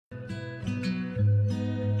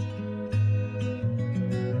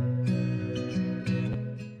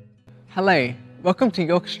Hello, welcome to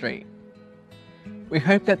York Street. We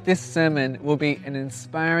hope that this sermon will be an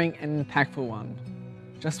inspiring and impactful one,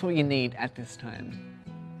 just what you need at this time.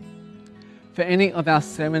 For any of our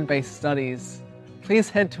sermon-based studies, please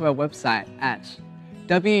head to our website at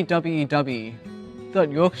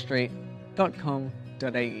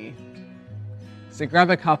www.yorkstreet.com.au. So grab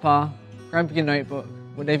a cuppa, grab your notebook,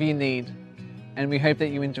 whatever you need, and we hope that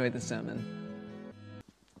you enjoy the sermon.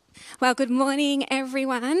 Well, good morning,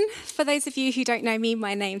 everyone. For those of you who don't know me,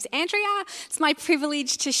 my name's Andrea. It's my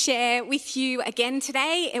privilege to share with you again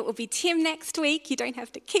today. It will be Tim next week. You don't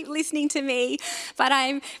have to keep listening to me, but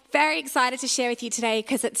I'm very excited to share with you today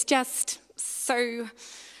because it's just so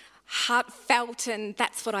heartfelt, and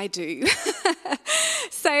that's what I do.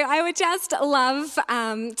 So I would just love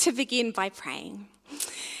to begin by praying.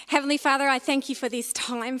 Heavenly Father, I thank you for this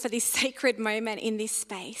time, for this sacred moment in this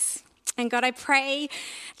space. And God, I pray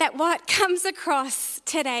that what comes across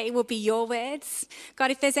today will be your words.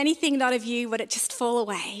 God, if there's anything not of you, would it just fall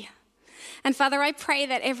away? And Father, I pray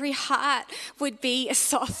that every heart would be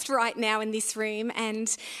soft right now in this room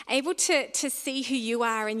and able to see who you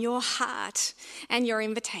are in your heart and your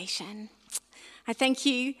invitation. I thank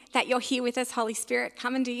you that you're here with us, Holy Spirit.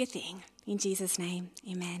 Come and do your thing. In Jesus' name,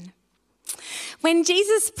 amen. When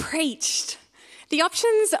Jesus preached, the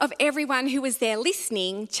options of everyone who was there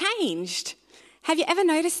listening changed. Have you ever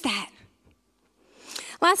noticed that?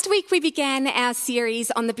 Last week we began our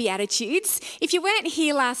series on the Beatitudes. If you weren't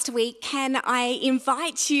here last week, can I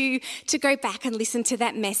invite you to go back and listen to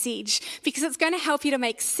that message, because it's going to help you to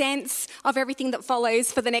make sense of everything that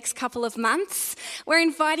follows for the next couple of months. We're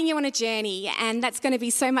inviting you on a journey, and that's going to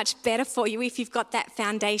be so much better for you if you've got that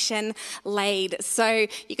foundation laid. So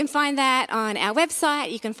you can find that on our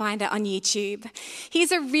website, you can find it on YouTube.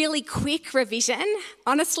 Here's a really quick revision.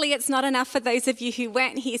 Honestly, it's not enough for those of you who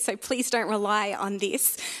weren't here, so please don't rely on this,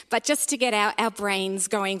 but just to get our brains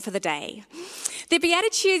going for the day. The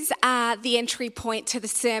Beatitudes are the entry point to the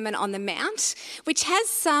Sermon on the Mount, which has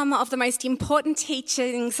some of the most important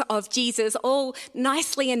teachings of Jesus all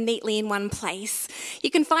nicely and neatly in one place.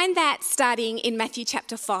 You can find that starting in Matthew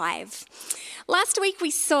chapter 5. Last week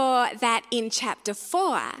we saw that in chapter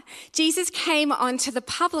 4, Jesus came onto the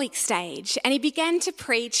public stage and he began to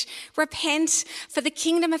preach, "Repent, for the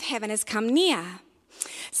kingdom of heaven has come near."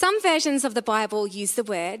 Some versions of the Bible use the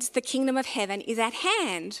words, "the kingdom of heaven is at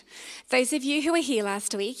hand." Those of you who were here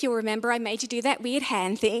last week, you'll remember I made you do that weird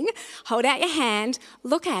hand thing. Hold out your hand,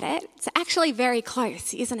 look at it. It's actually very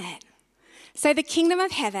close, isn't it? So the kingdom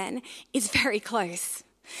of heaven is very close.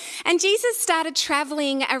 And Jesus started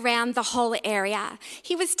traveling around the whole area.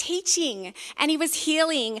 He was teaching and he was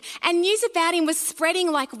healing, and news about him was spreading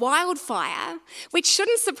like wildfire, which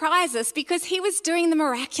shouldn't surprise us because he was doing the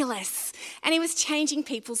miraculous and he was changing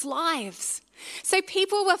people's lives. So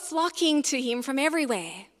people were flocking to him from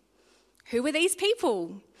everywhere. Who were these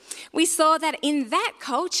people? We saw that in that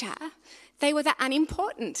culture, they were the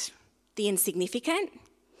unimportant, the insignificant,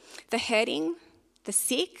 the hurting, the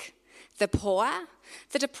sick, the poor,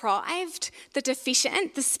 the deprived, the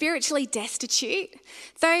deficient, the spiritually destitute,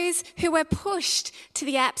 those who were pushed to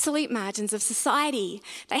the absolute margins of society.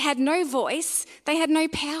 They had no voice, they had no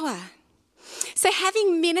power. So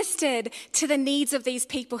having ministered to the needs of these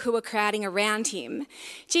people who were crowding around him,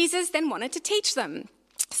 Jesus then wanted to teach them.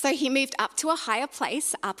 So he moved up to a higher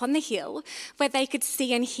place, up on the hill, where they could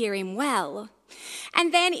see and hear him well.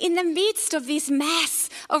 And then in the midst of this mass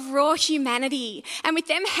of raw humanity, and with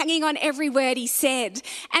them hanging on every word he said,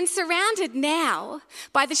 and surrounded now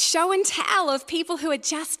by the show and tell of people who had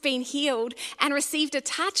just been healed and received a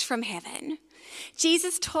touch from heaven,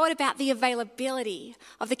 Jesus taught about the availability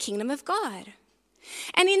of the kingdom of God.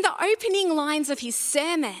 And in the opening lines of his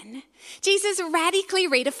sermon, Jesus radically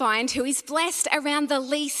redefined who is blessed around the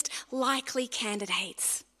least likely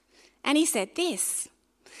candidates. And he said this: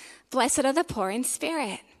 "Blessed are the poor in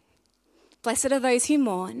spirit. Blessed are those who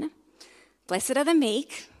mourn. Blessed are the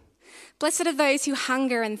meek. Blessed are those who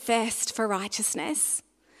hunger and thirst for righteousness.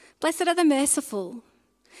 Blessed are the merciful.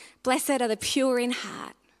 Blessed are the pure in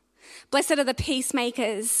heart. Blessed are the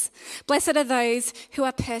peacemakers. Blessed are those who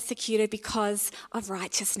are persecuted because of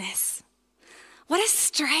righteousness." What a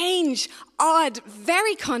strange, odd,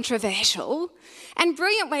 very controversial and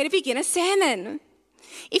brilliant way to begin a sermon.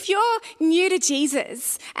 If you're new to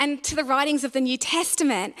Jesus and to the writings of the New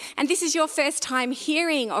Testament, and this is your first time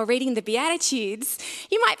hearing or reading the Beatitudes,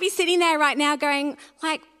 you might be sitting there right now going,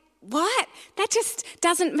 what? That just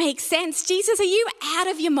doesn't make sense. Jesus, are you out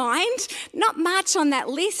of your mind? Not much on that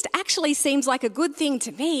list actually seems like a good thing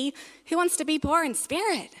to me. Who wants to be poor in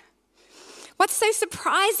spirit? What's so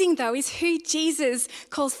surprising, though, is who Jesus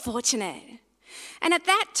calls fortunate. And at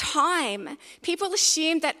that time, people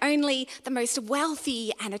assumed that only the most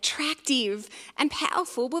wealthy and attractive and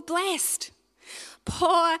powerful were blessed.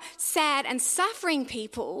 Poor, sad, and suffering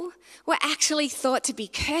people were actually thought to be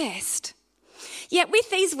cursed. Yet with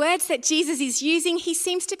these words that Jesus is using, he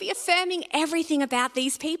seems to be affirming everything about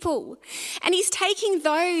these people. And he's taking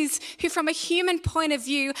those who from a human point of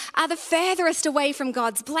view are the furthest away from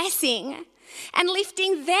God's blessing and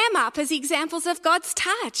lifting them up as examples of God's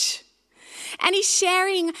touch. And he's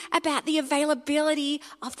sharing about the availability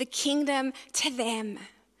of the kingdom to them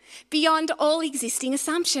beyond all existing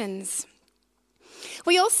assumptions.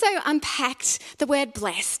 We also unpacked the word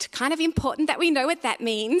blessed. Kind of important that we know what that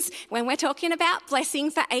means when we're talking about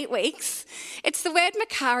blessing for 8 weeks. It's the word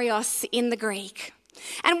makarios in the Greek.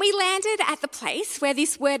 And we landed at the place where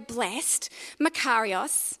this word blessed,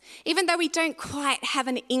 makarios, even though we don't quite have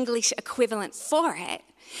an English equivalent for it,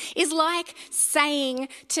 is like saying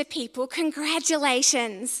to people,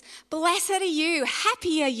 congratulations, blessed are you,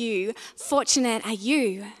 happy are you, fortunate are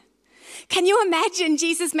you. Can you imagine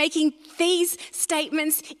Jesus making these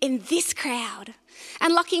statements in this crowd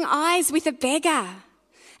and locking eyes with a beggar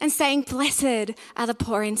and saying, blessed are the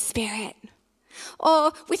poor in spirit?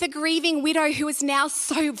 Or with a grieving widow who is now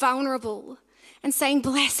so vulnerable and saying,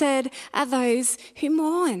 blessed are those who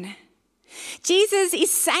mourn? Jesus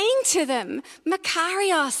is saying to them,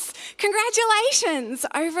 makarios, congratulations,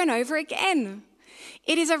 over and over again.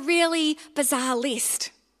 It is a really bizarre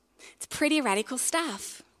list. It's pretty radical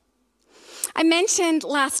stuff. I mentioned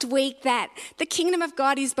last week that the kingdom of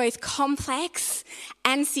God is both complex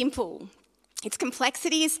and simple. Its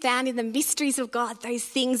complexity is found in the mysteries of God, those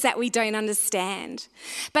things that we don't understand.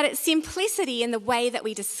 But its simplicity in the way that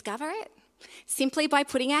we discover it, simply by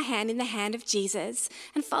putting our hand in the hand of Jesus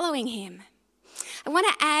and following him. I want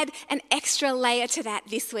to add an extra layer to that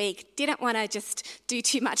this week. Didn't want to just do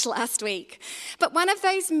too much last week. But one of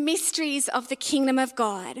those mysteries of the kingdom of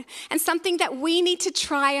God, and something that we need to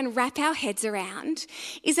try and wrap our heads around,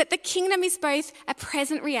 is that the kingdom is both a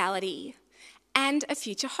present reality and a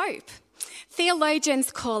future hope.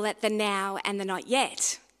 Theologians call it the now and the not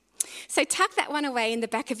yet. So tuck that one away in the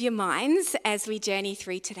back of your minds as we journey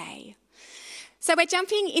through today. So we're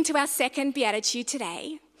jumping into our second beatitude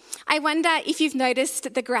today. I wonder if you've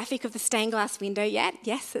noticed the graphic of the stained glass window yet.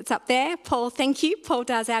 Yes, it's up there. Paul, thank you. Paul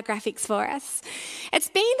does our graphics for us. It's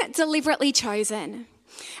been deliberately chosen.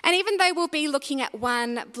 And even though we'll be looking at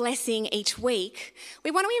one blessing each week,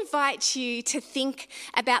 we want to invite you to think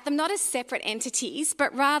about them not as separate entities,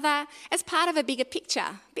 but rather as part of a bigger picture,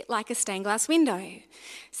 a bit like a stained glass window.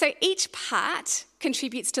 So each part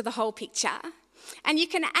contributes to the whole picture. And you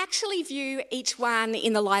can actually view each one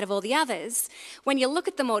in the light of all the others. When you look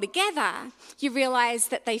at them all together, you realise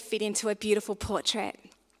that they fit into a beautiful portrait.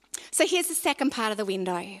 So here's the second part of the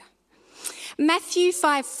window. Matthew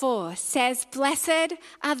 5:4 says, blessed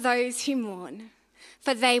are those who mourn,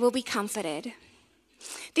 for they will be comforted.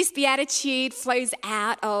 This beatitude flows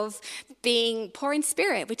out of being poor in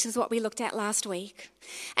spirit, which is what we looked at last week.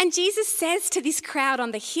 And Jesus says to this crowd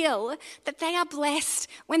on the hill that they are blessed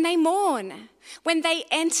when they mourn, when they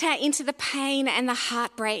enter into the pain and the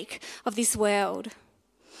heartbreak of this world.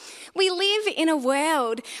 We live in a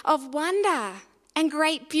world of wonder and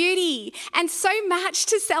great beauty and so much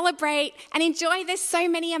to celebrate and enjoy. There's so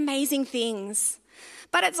many amazing things.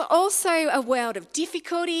 But it's also a world of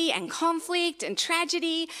difficulty and conflict and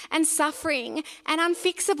tragedy and suffering and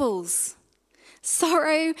unfixables.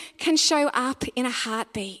 Sorrow can show up in a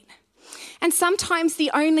heartbeat. And sometimes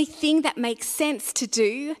the only thing that makes sense to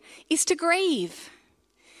do is to grieve.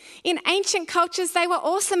 In ancient cultures, they were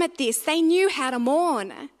awesome at this. They knew how to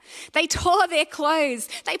mourn. They tore their clothes.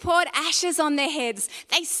 They poured ashes on their heads.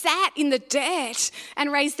 They sat in the dirt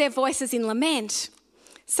and raised their voices in lament.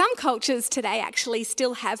 Some cultures today actually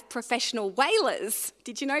still have professional wailers.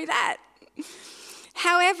 Did you know that?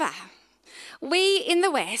 However, we in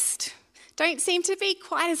the West don't seem to be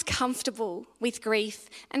quite as comfortable with grief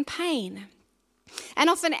and pain. And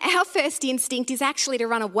often our first instinct is actually to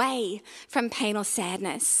run away from pain or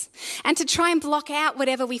sadness and to try and block out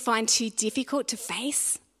whatever we find too difficult to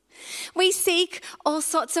face. We seek all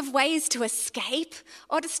sorts of ways to escape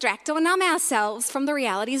or distract or numb ourselves from the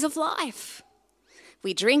realities of life.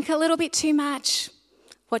 We drink a little bit too much,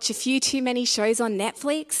 watch a few too many shows on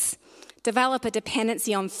Netflix, develop a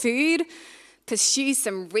dependency on food, pursue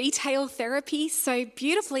some retail therapy so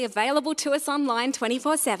beautifully available to us online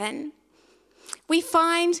 24/7. We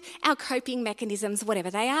find our coping mechanisms, whatever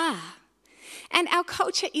they are. And our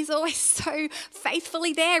culture is always so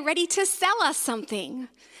faithfully there, ready to sell us something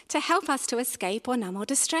to help us to escape or numb or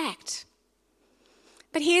distract.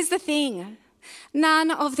 But here's the thing.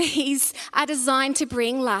 None of these are designed to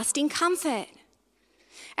bring lasting comfort.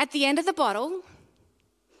 At the end of the bottle,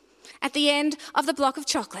 at the end of the block of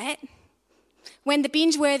chocolate, when the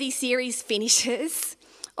binge-worthy series finishes,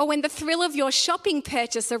 or when the thrill of your shopping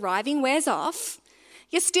purchase arriving wears off,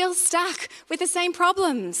 you're still stuck with the same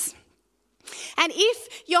problems. And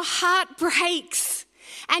if your heart breaks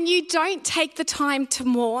and you don't take the time to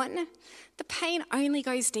mourn, the pain only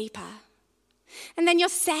goes deeper. And then your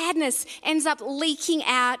sadness ends up leaking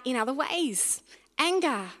out in other ways.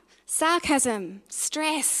 Anger, sarcasm,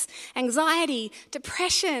 stress, anxiety,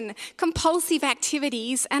 depression, compulsive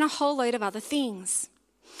activities, and a whole load of other things.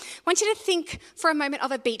 I want you to think for a moment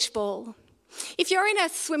of a beach ball. If you're in a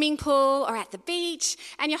swimming pool or at the beach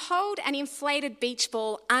and you hold an inflated beach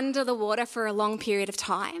ball under the water for a long period of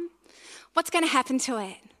time, what's going to happen to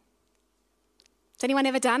it? Has anyone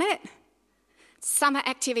ever done it? Summer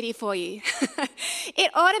activity for you.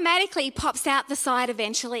 It automatically pops out the side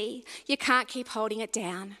eventually. You can't keep holding it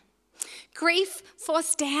down. Grief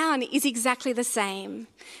forced down is exactly the same,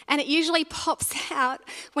 and it usually pops out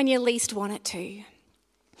when you least want it to.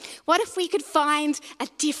 What if we could find a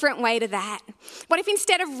different way to that? What if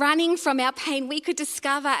instead of running from our pain, we could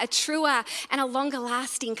discover a truer and a longer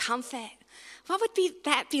lasting comfort? What would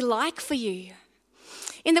that be like for you?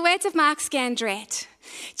 In the words of Mark Scandrette,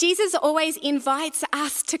 Jesus always invites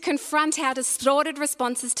us to confront our distorted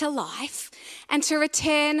responses to life and to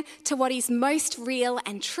return to what is most real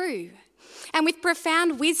and true. And with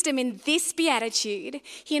profound wisdom in this beatitude,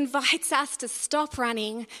 he invites us to stop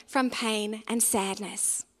running from pain and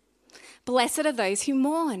sadness. Blessed are those who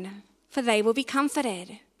mourn, for they will be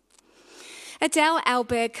comforted. Adele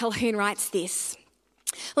Alberg Calhoun writes this: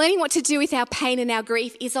 learning what to do with our pain and our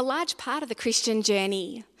grief is a large part of the Christian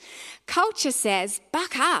journey. Culture says,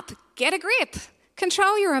 buck up, get a grip,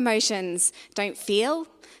 control your emotions, don't feel,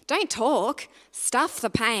 don't talk, stuff the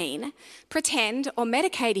pain, pretend or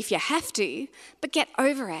medicate if you have to, but get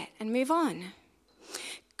over it and move on.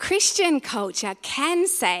 Christian culture can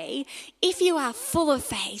say, if you are full of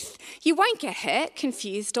faith, you won't get hurt,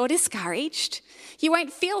 confused or discouraged. You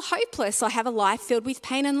won't feel hopeless or have a life filled with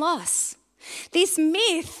pain and loss. This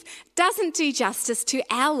myth doesn't do justice to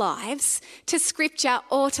our lives, to Scripture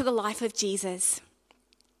or to the life of Jesus.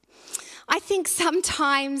 I think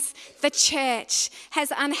sometimes the church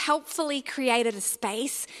has unhelpfully created a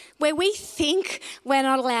space where we think we're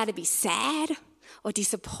not allowed to be sad or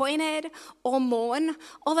disappointed or mourn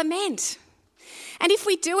or lament. And if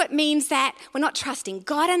we do, it means that we're not trusting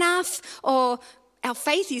God enough, or our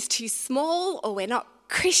faith is too small, or we're not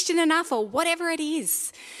Christian enough, or whatever it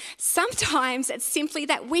is. Sometimes it's simply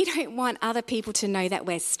that we don't want other people to know that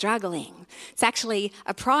we're struggling. It's actually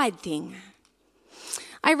a pride thing.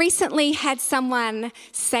 I recently had someone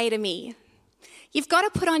say to me, "You've got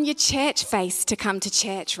to put on your church face to come to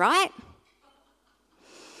church, right?"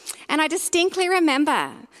 And I distinctly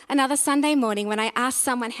remember another Sunday morning when I asked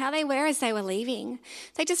someone how they were as they were leaving.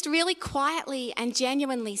 They just really quietly and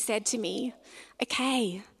genuinely said to me,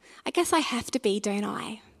 "Okay, I guess I have to be, don't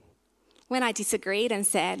I?" When I disagreed and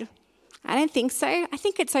said, "I don't think so. I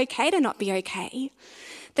think it's okay to not be okay,"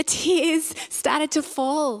 the tears started to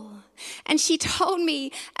fall. And she told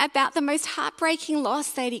me about the most heartbreaking loss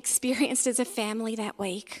they'd experienced as a family that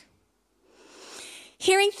week.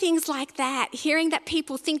 Hearing things like that, hearing that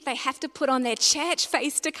people think they have to put on their church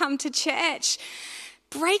face to come to church,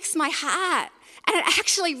 breaks my heart. And it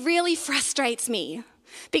actually really frustrates me,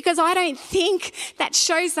 because I don't think that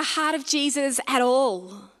shows the heart of Jesus at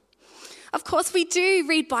all. Of course, we do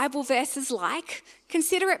read Bible verses like,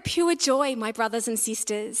 "Consider it pure joy, my brothers and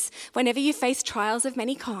sisters, whenever you face trials of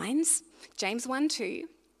many kinds," James 1:2,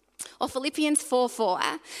 or Philippians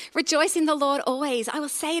 4:4, "Rejoice in the Lord always." I will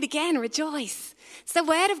say it again, rejoice. It's the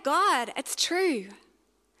word of God, it's true.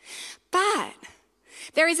 But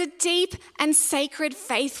there is a deep and sacred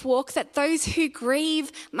faith walk that those who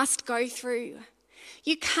grieve must go through.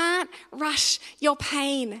 You can't rush your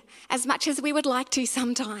pain as much as we would like to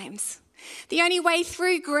sometimes. The only way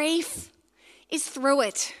through grief is through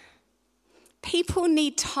it. People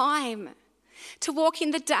need time to walk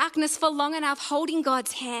in the darkness for long enough, holding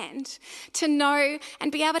God's hand, to know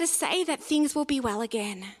and be able to say that things will be well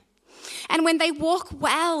again. And when they walk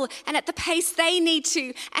well and at the pace they need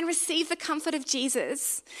to and receive the comfort of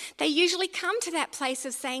Jesus, they usually come to that place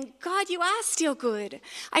of saying, "God, you are still good.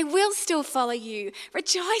 I will still follow you.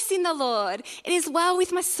 Rejoice in the Lord. It is well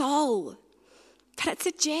with my soul." But it's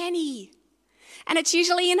a journey. And it's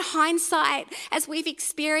usually in hindsight, as we've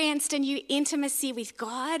experienced a new intimacy with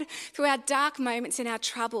God through our dark moments and our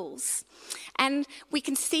troubles. And we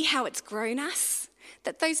can see how it's grown us,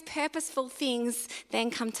 that those purposeful things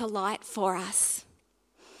then come to light for us.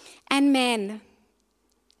 And men,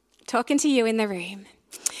 talking to you in the room,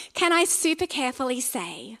 can I super carefully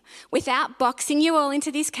say, without boxing you all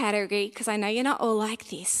into this category, because I know you're not all like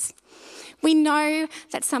this, we know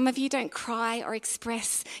that some of you don't cry or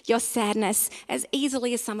express your sadness as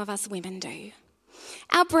easily as some of us women do.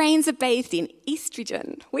 Our brains are bathed in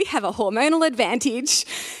estrogen. We have a hormonal advantage.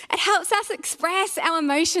 It helps us express our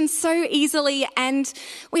emotions so easily, and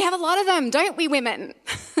we have a lot of them, don't we, women?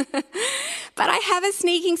 But I have a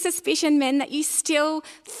sneaking suspicion, men, that you still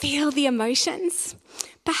feel the emotions.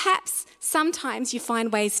 Perhaps sometimes you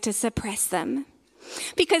find ways to suppress them.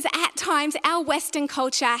 Because at times our Western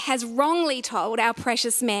culture has wrongly told our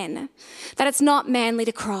precious men that it's not manly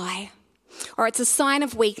to cry, or it's a sign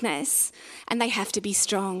of weakness and they have to be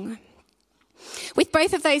strong. With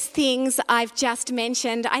both of those things I've just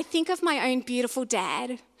mentioned, I think of my own beautiful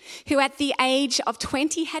dad, who at the age of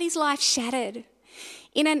 20 had his life shattered.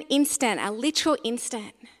 In an instant, a literal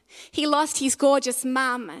instant, he lost his gorgeous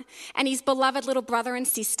mum and his beloved little brother and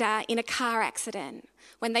sister in a car accident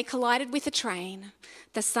when they collided with a train.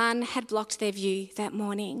 The sun had blocked their view that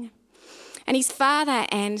morning. And his father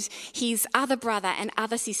and his other brother and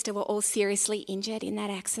other sister were all seriously injured in that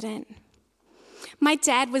accident. My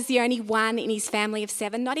dad was the only one in his family of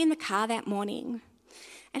 7 not in the car that morning.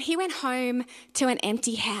 And he went home to an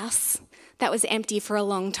empty house that was empty for a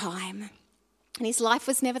long time. And his life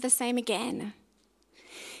was never the same again.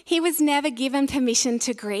 He was never given permission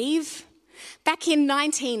to grieve. Back in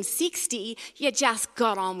 1960, you just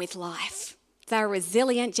got on with life. The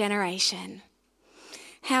resilient generation.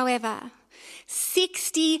 However,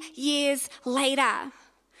 60 years later,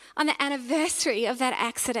 on the anniversary of that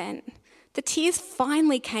accident, the tears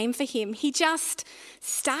finally came for him. He just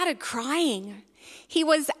started crying. He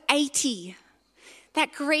was 80.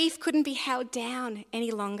 That grief couldn't be held down any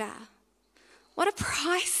longer. What a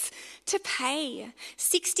price to pay.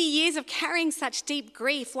 60 years of carrying such deep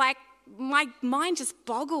grief, like my mind just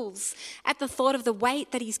boggles at the thought of the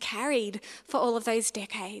weight that he's carried for all of those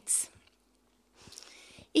decades.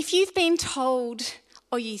 If you've been told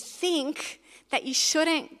or you think that you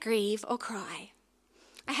shouldn't grieve or cry,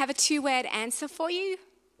 I have a 2-word answer for you,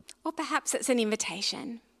 or perhaps it's an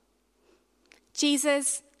invitation.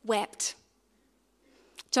 Jesus wept.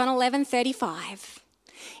 John 11:35.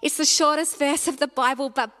 It's the shortest verse of the Bible,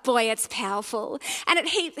 but boy, it's powerful. And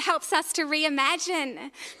it helps us to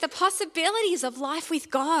reimagine the possibilities of life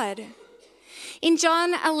with God. In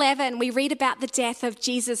John 11, we read about the death of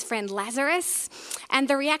Jesus' friend Lazarus and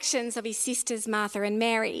the reactions of his sisters Martha and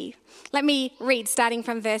Mary. Let me read starting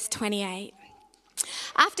from verse 28.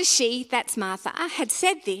 After she, that's Martha, had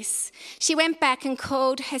said this, she went back and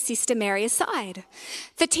called her sister Mary aside.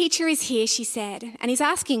 "The teacher is here," she said, "and he's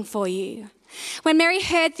asking for you." When Mary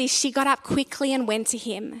heard this, she got up quickly and went to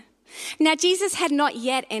him. Now Jesus had not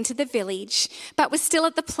yet entered the village, but was still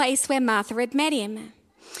at the place where Martha had met him.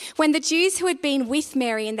 When the Jews who had been with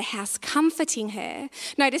Mary in the house comforting her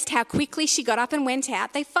noticed how quickly she got up and went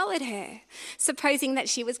out, they followed her, supposing that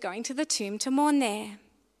she was going to the tomb to mourn there.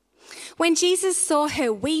 When Jesus saw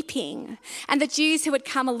her weeping, and the Jews who had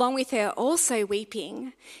come along with her also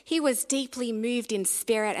weeping, he was deeply moved in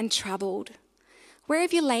spirit and troubled. "Where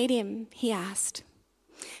have you laid him?" he asked.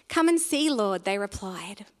 "Come and see, Lord," they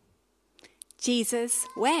replied. Jesus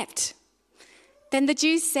wept. Then the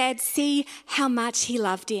Jews said, "See how much he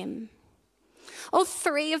loved him." All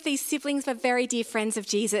 3 of these siblings were very dear friends of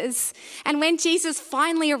Jesus. And when Jesus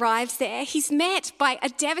finally arrives there, he's met by a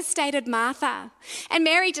devastated Martha. And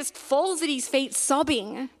Mary just falls at his feet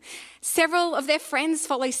sobbing. Several of their friends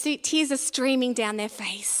follow suit. Tears are streaming down their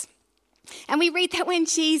face. And we read that when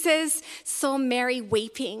Jesus saw Mary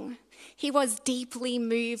weeping, he was deeply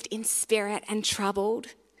moved in spirit and troubled.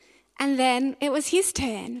 And then it was his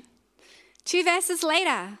turn. 2 verses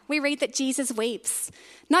later, we read that Jesus weeps,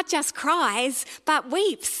 not just cries, but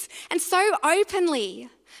weeps, and so openly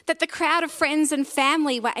that the crowd of friends and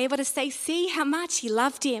family were able to say, "See how much he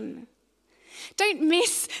loved him." Don't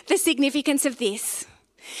miss the significance of this.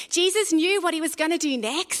 Jesus knew what he was going to do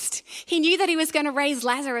next. He knew that he was going to raise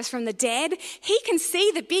Lazarus from the dead. He can see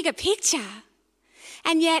the bigger picture.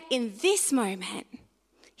 And yet in this moment,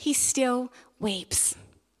 he still weeps.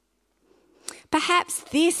 Perhaps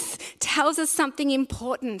this tells us something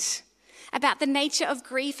important about the nature of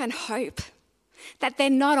grief and hope, that they're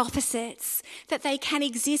not opposites, that they can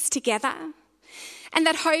exist together, and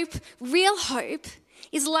that hope, real hope,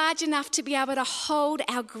 is large enough to be able to hold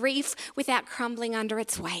our grief without crumbling under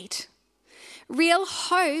its weight. Real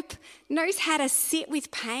hope knows how to sit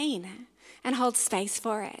with pain and hold space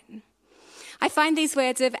for it. I find these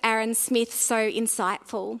words of Aaron Smith so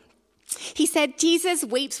insightful. He said, Jesus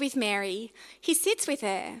weeps with Mary. He sits with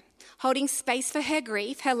her, holding space for her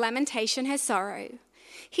grief, her lamentation, her sorrow.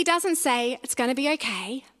 He doesn't say, it's going to be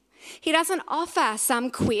okay. He doesn't offer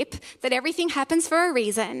some quip that everything happens for a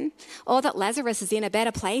reason or that Lazarus is in a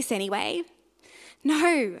better place anyway.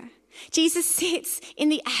 No, Jesus sits in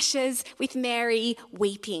the ashes with Mary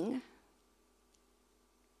weeping.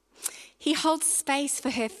 He holds space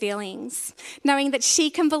for her feelings, knowing that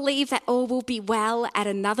she can believe that all will be well at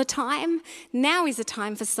another time. Now is a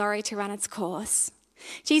time for sorrow to run its course.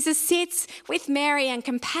 Jesus sits with Mary and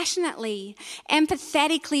compassionately,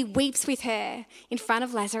 empathetically weeps with her in front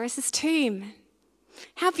of Lazarus' tomb.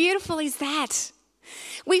 How beautiful is that?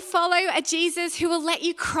 We follow a Jesus who will let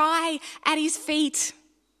you cry at his feet.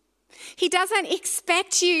 He doesn't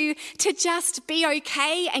expect you to just be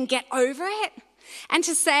okay and get over it and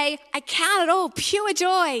to say, I count it all pure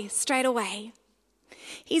joy straight away.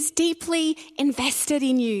 He's deeply invested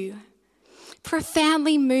in you,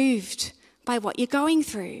 profoundly moved by what you're going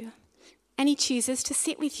through, and he chooses to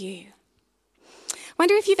sit with you.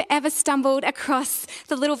 Wonder if you've ever stumbled across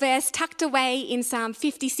the little verse tucked away in Psalm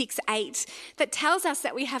 56:8 that tells us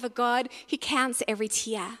that we have a God who counts every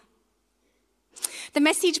tear. The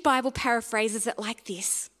Message Bible paraphrases it like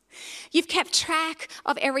this: you've kept track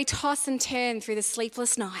of every toss and turn through the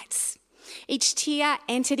sleepless nights, each tear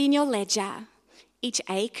entered in your ledger, each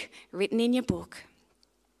ache written in your book.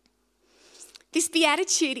 This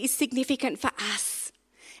beatitude is significant for us.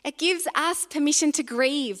 It gives us permission to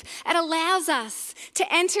grieve. It allows us to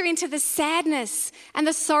enter into the sadness and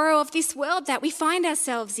the sorrow of this world that we find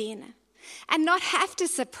ourselves in and not have to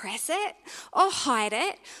suppress it or hide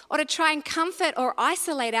it or to try and comfort or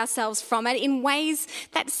isolate ourselves from it in ways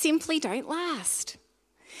that simply don't last.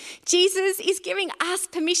 Jesus is giving us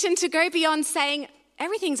permission to go beyond saying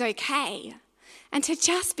everything's okay and to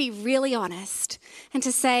just be really honest and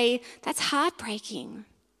to say, that's heartbreaking,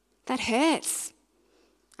 that hurts,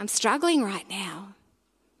 I'm struggling right now.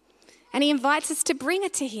 And he invites us to bring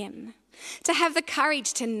it to him, to have the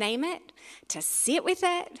courage to name it, to sit with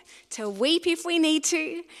it, to weep if we need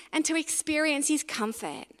to, and to experience his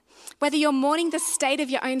comfort, whether you're mourning the state of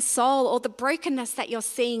your own soul or the brokenness that you're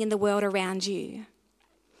seeing in the world around you.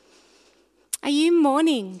 Are you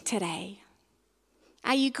mourning today?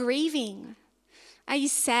 Are you grieving? Are you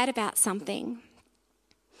sad about something?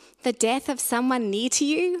 The death of someone near to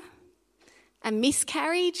you? A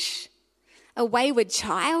miscarriage? A wayward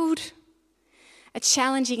child? A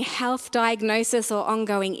challenging health diagnosis or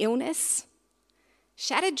ongoing illness?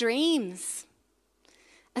 Shattered dreams?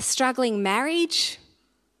 A struggling marriage?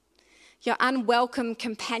 Your unwelcome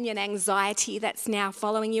companion anxiety that's now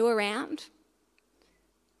following you around?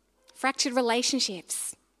 Fractured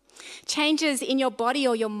relationships? Changes in your body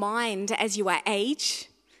or your mind as you age?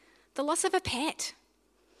 The loss of a pet?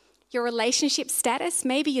 Your relationship status?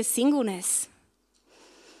 Maybe your singleness?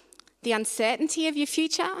 The uncertainty of your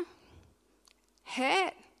future?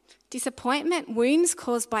 Hurt? Disappointment? Wounds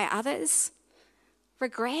caused by others?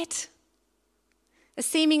 Regret? A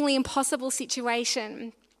seemingly impossible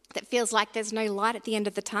situation that feels like there's no light at the end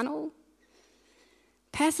of the tunnel?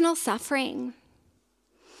 Personal suffering?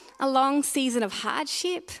 A long season of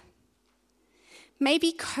hardship?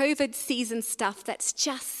 Maybe COVID season stuff that's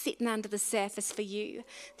just sitting under the surface for you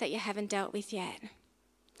that you haven't dealt with yet.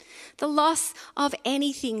 The loss of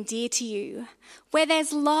anything dear to you. Where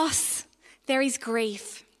there's loss, there is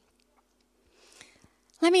grief.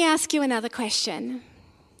 Let me ask you another question.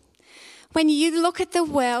 When you look at the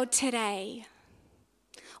world today,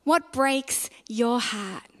 what breaks your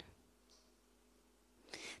heart?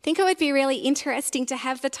 I think it would be really interesting to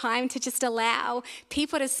have the time to just allow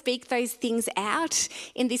people to speak those things out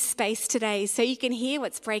in this space today so you can hear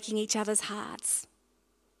what's breaking each other's hearts.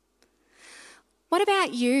 What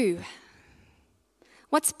about you?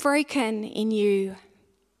 What's broken in you?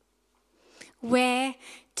 Where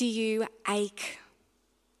do you ache?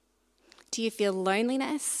 Do you feel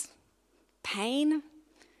loneliness, pain,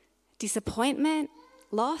 disappointment,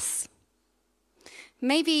 loss?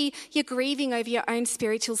 Maybe you're grieving over your own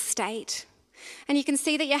spiritual state and you can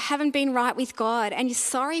see that you haven't been right with God and you're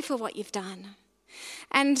sorry for what you've done.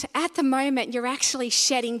 And at the moment, you're actually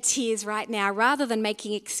shedding tears right now rather than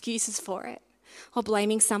making excuses for it or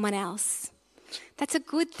blaming someone else. That's a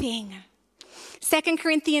good thing. 2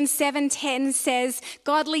 Corinthians 7:10 says,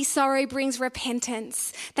 godly sorrow brings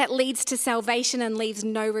repentance that leads to salvation and leaves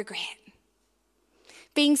no regret.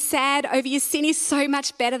 Being sad over your sin is so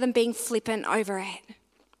much better than being flippant over it.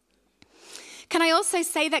 Can I also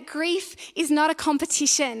say that grief is not a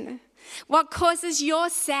competition? What causes your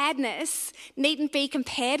sadness needn't be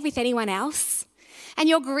compared with anyone else. And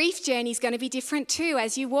your grief journey is going to be different too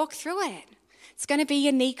as you walk through it. It's going to be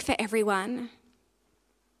unique for everyone.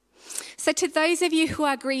 So to those of you who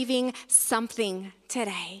are grieving something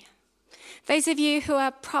today, those of you who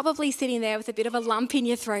are probably sitting there with a bit of a lump in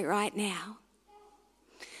your throat right now,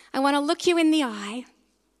 I want to look you in the eye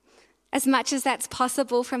as much as that's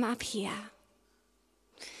possible from up here.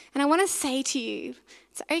 And I want to say to you,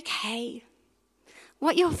 it's okay.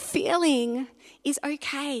 What you're feeling is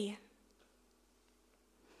okay.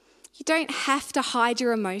 You don't have to hide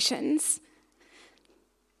your emotions.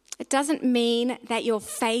 It doesn't mean that your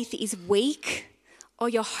faith is weak or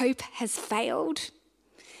your hope has failed.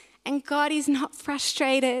 And God is not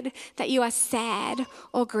frustrated that you are sad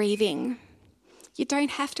or grieving. You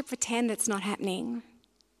don't have to pretend it's not happening.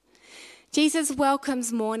 Jesus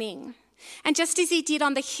welcomes mourning. And just as he did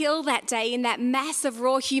on the hill that day in that mass of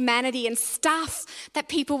raw humanity and stuff that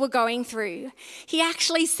people were going through, he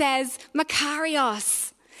actually says,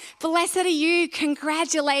 Makarios, blessed are you,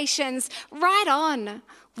 congratulations, right on,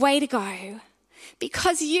 way to go.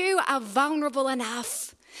 Because you are vulnerable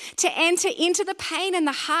enough to enter into the pain and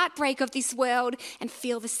the heartbreak of this world and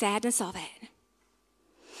feel the sadness of it.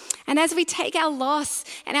 And as we take our loss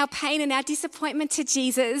and our pain and our disappointment to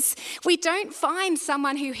Jesus, we don't find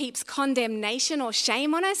someone who heaps condemnation or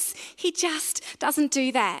shame on us. He just doesn't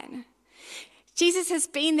do that. Jesus has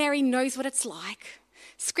been there. He knows what it's like.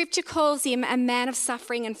 Scripture calls him a man of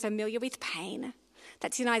suffering and familiar with pain.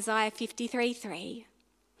 That's in Isaiah 53:3.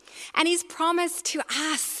 And his promise to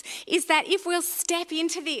us is that if we'll step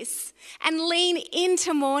into this and lean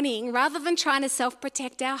into mourning rather than trying to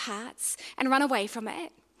self-protect our hearts and run away from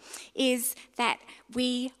it, is that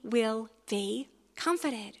we will be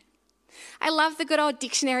comforted. I love the good old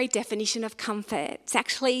dictionary definition of comfort. It's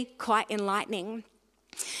actually quite enlightening.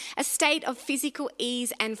 A state of physical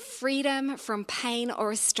ease and freedom from pain or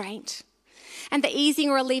restraint, and the easing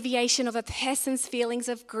or alleviation of a person's feelings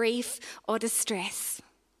of grief or distress.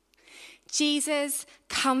 Jesus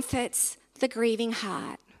comforts the grieving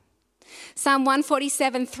heart. Psalm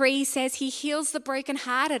 147:3 says he heals the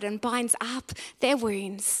brokenhearted and binds up their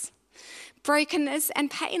wounds. Brokenness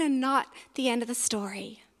and pain are not the end of the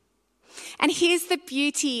story. And here's the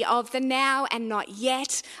beauty of the now and not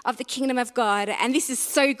yet of the kingdom of God. And this is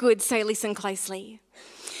so good, so listen closely.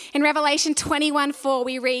 In Revelation 21:4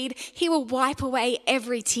 we read, he will wipe away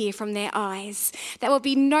every tear from their eyes. There will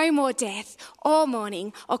be no more death or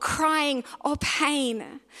mourning or crying or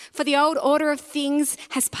pain, for the old order of things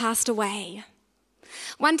has passed away.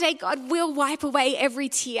 One day God will wipe away every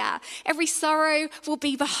tear. Every sorrow will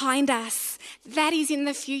be behind us. That is in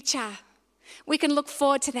the future. We can look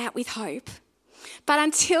forward to that with hope. But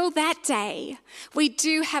until that day, we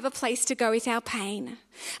do have a place to go with our pain,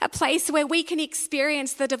 a place where we can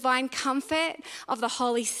experience the divine comfort of the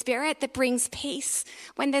Holy Spirit that brings peace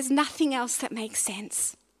when there's nothing else that makes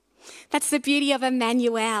sense. That's the beauty of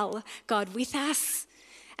Emmanuel, God with us,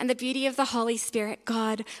 and the beauty of the Holy Spirit,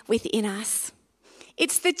 God within us.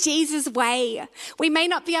 It's the Jesus way. We may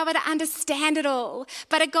not be able to understand it all,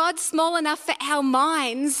 but a God small enough for our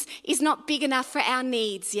minds is not big enough for our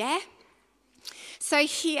needs, yeah? So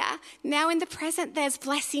here, now in the present, there's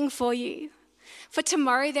blessing for you. For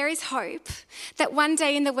tomorrow, there is hope that one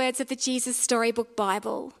day, in the words of the Jesus Storybook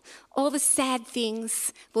Bible, all the sad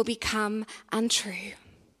things will become untrue.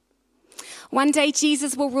 One day,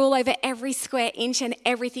 Jesus will rule over every square inch and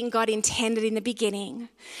everything God intended in the beginning.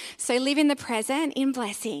 So live in the present in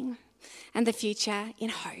blessing and the future in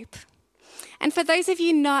hope. And for those of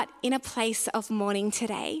you not in a place of mourning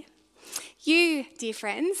today, you, dear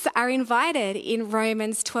friends, are invited in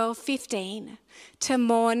Romans 12:15 to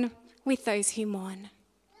mourn with those who mourn.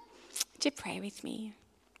 Would you pray with me?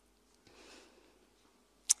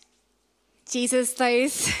 Jesus,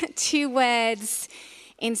 those two words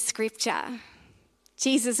in Scripture,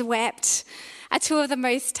 Jesus wept, are two of the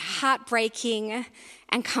most heartbreaking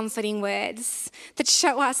and comforting words that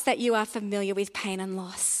show us that you are familiar with pain and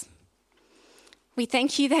loss. We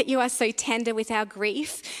thank you that you are so tender with our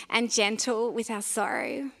grief and gentle with our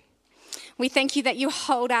sorrow. We thank you that you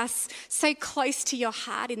hold us so close to your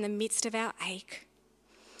heart in the midst of our ache.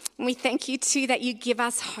 And we thank you too that you give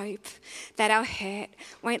us hope that our hurt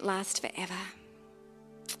won't last forever.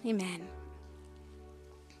 Amen.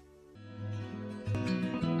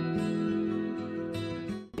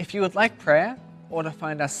 If you would like prayer or to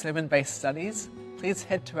find our sermon-based studies, please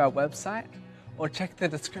head to our website or check the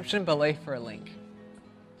description below for a link.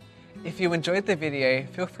 If you enjoyed the video,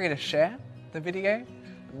 feel free to share the video,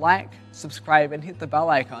 like, subscribe and hit the bell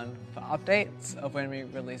icon for updates of when we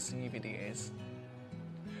release new videos.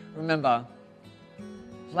 Remember,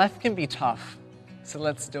 life can be tough, so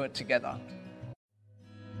let's do it together.